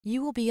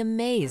You will be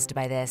amazed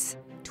by this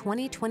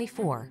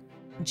 2024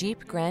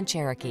 Jeep Grand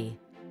Cherokee.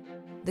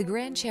 The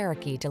Grand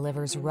Cherokee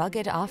delivers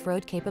rugged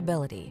off-road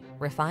capability,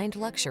 refined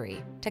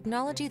luxury,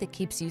 technology that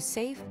keeps you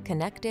safe,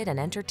 connected, and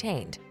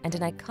entertained, and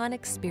an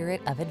iconic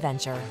spirit of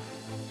adventure.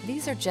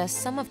 These are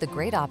just some of the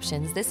great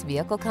options this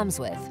vehicle comes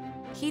with: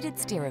 heated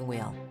steering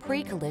wheel,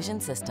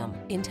 pre-collision system,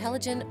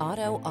 intelligent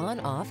auto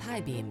on-off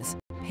high beams,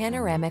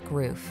 panoramic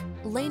roof,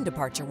 lane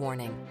departure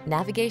warning,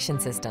 navigation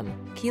system,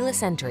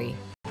 keyless entry,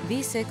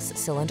 V6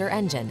 cylinder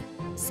engine,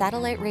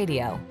 satellite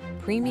radio,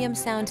 premium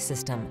sound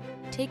system.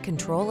 Take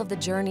control of the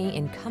journey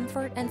in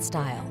comfort and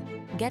style.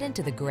 Get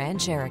into the Grand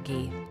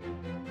Cherokee.